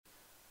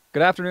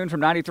Good afternoon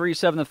from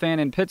 93.7 The Fan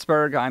in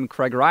Pittsburgh. I'm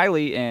Craig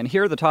Riley, and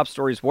here are the top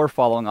stories we're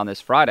following on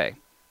this Friday.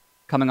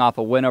 Coming off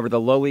a win over the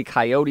lowly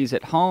Coyotes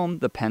at home,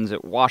 the Pens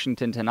at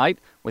Washington tonight,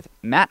 with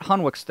Matt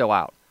Hunwick still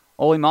out.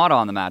 Ole Mata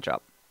on the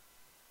matchup.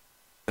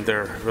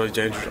 They're really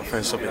dangerous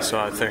offensively, so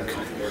I think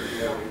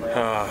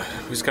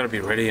we just got to be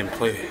ready and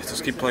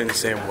just keep playing the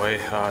same way.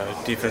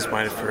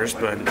 Defense-minded first,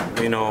 but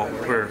we know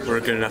we're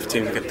a good enough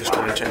team to get the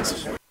scoring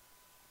chances.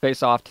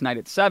 Face off tonight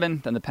at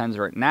 7, then the Pens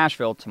are at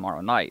Nashville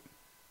tomorrow night.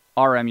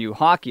 RMU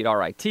hockey at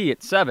RIT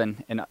at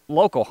 7 in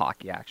local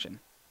hockey action.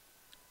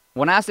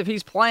 When asked if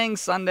he's playing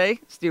Sunday,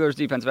 Steelers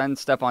defensive end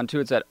Stephon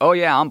Tuitt said, "Oh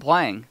yeah, I'm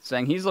playing,"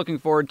 saying he's looking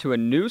forward to a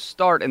new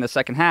start in the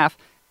second half,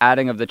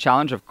 adding of the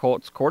challenge of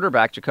Colts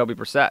quarterback Jacoby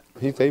Brissett.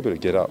 He's able to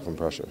get out from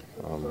pressure.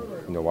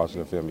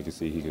 Watching the film, you can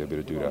see he's able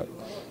to do that.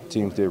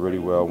 Teams did really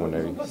well when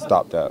they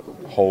stopped that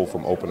hole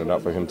from opening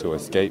up for him to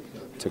escape,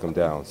 took him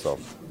down. So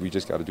we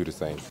just got to do the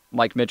same.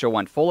 Mike Mitchell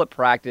went full at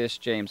practice.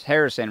 James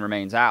Harrison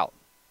remains out.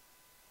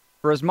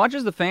 For as much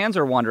as the fans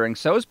are wondering,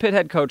 so is Pitt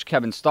head coach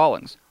Kevin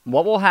Stallings.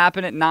 What will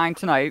happen at 9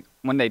 tonight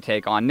when they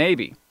take on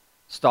Navy?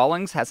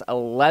 Stallings has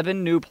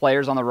 11 new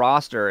players on the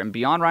roster, and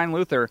beyond Ryan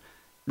Luther,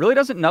 really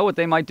doesn't know what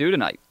they might do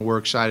tonight. We're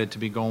excited to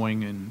be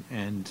going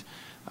and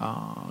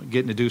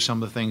getting to do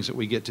some of the things that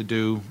we get to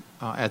do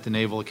at the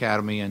Naval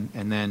Academy, and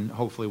then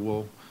hopefully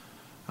we'll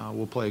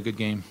play a good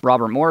game.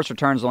 Robert Morris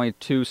returns only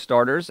 2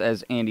 starters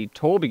as Andy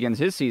Toole begins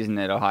his season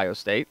at Ohio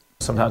State.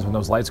 Sometimes when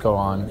those lights go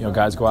on,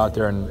 guys go out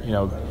there and,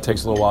 it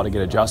takes a little while to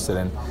get adjusted.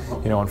 And,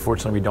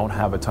 unfortunately, we don't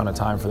have a ton of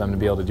time for them to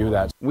be able to do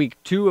that. Week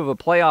 2 of a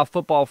playoff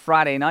football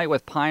Friday night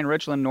with Pine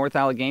Richland, North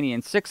Allegheny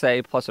in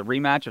 6A, plus a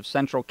rematch of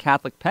Central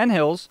Catholic Penn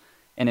Hills,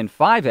 and in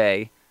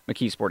 5A,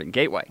 McKee Sporting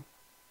Gateway.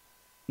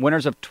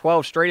 Winners of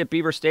 12 straight at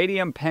Beaver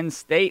Stadium, Penn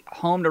State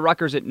home to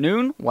Rutgers at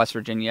noon, West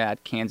Virginia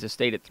at Kansas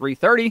State at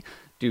 3:30,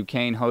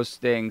 Duquesne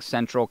hosting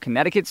Central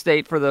Connecticut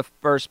State for the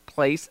first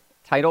place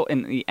title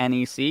in the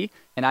NEC,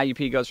 and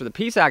IUP goes for the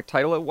PSAC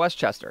title at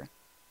Westchester.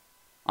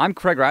 I'm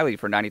Craig Riley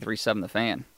for 93.7 The Fan.